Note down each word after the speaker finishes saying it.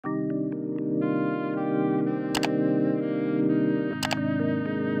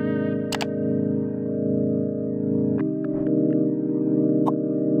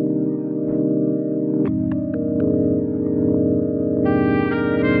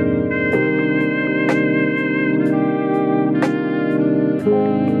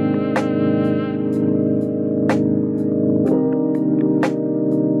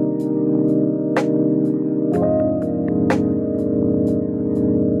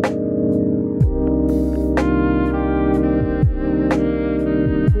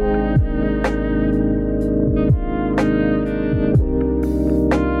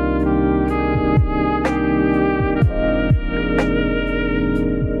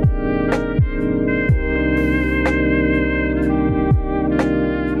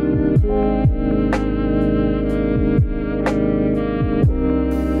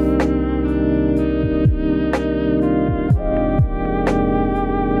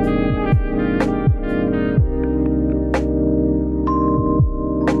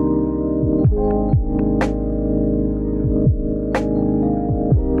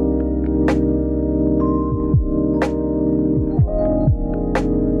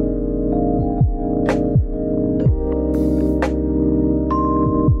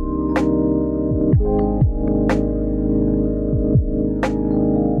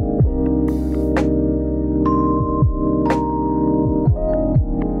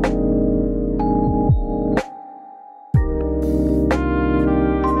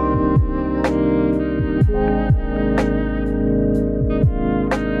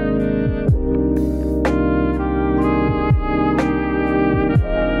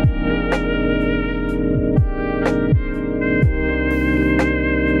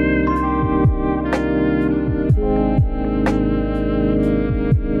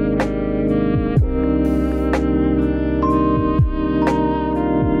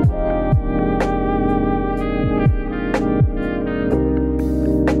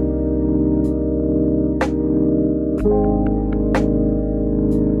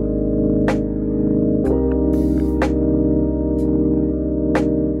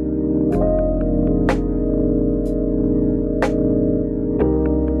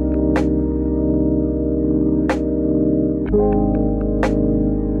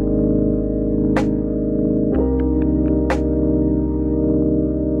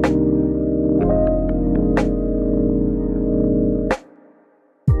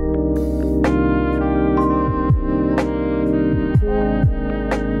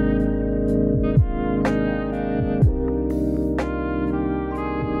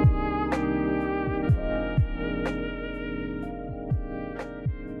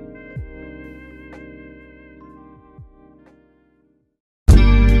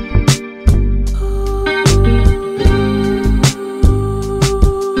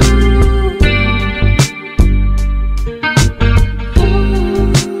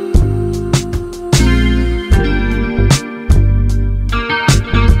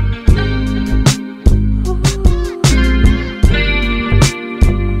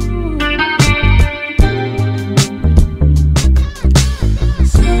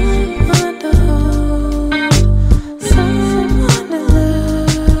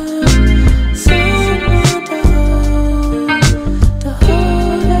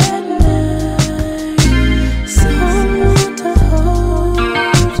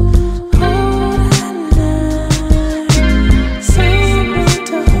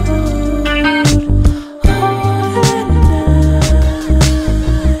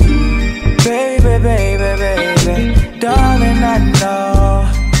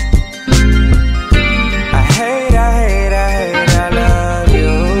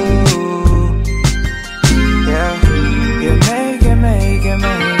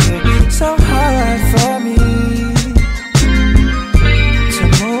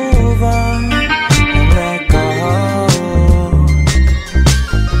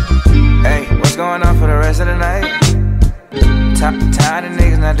tired of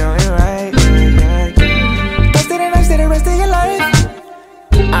niggas not doing it right. Don't stay the night, stay the rest of your life.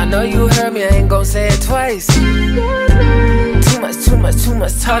 I know you heard me, I ain't gon' say it twice. Too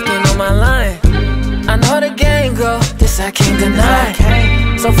much talking on my line. I know the game go, this I can't deny.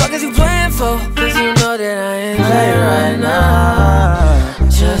 So fuck is you playing for? Cause you know that I ain't playing right now.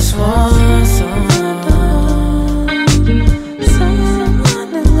 Just want someone to love, someone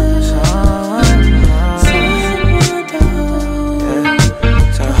to hold,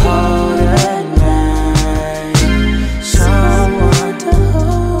 to hold at night. someone to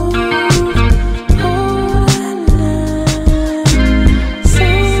hold at night,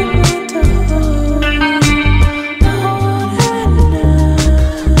 someone to hold at night.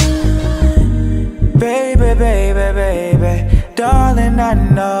 Baby, baby, baby, darling, I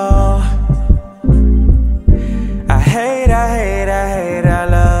know I hate, I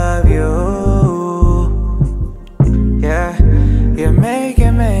love you. Yeah, you make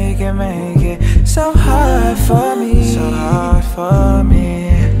it so hard for me,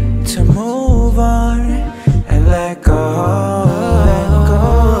 to move on and let go.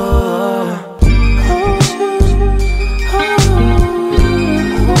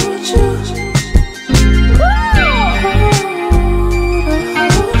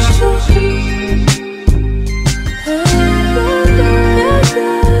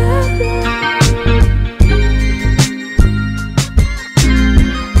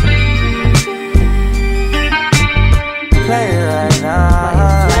 Play it right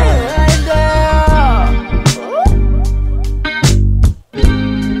now.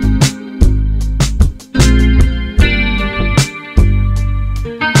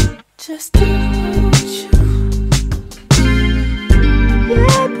 Just to hold you.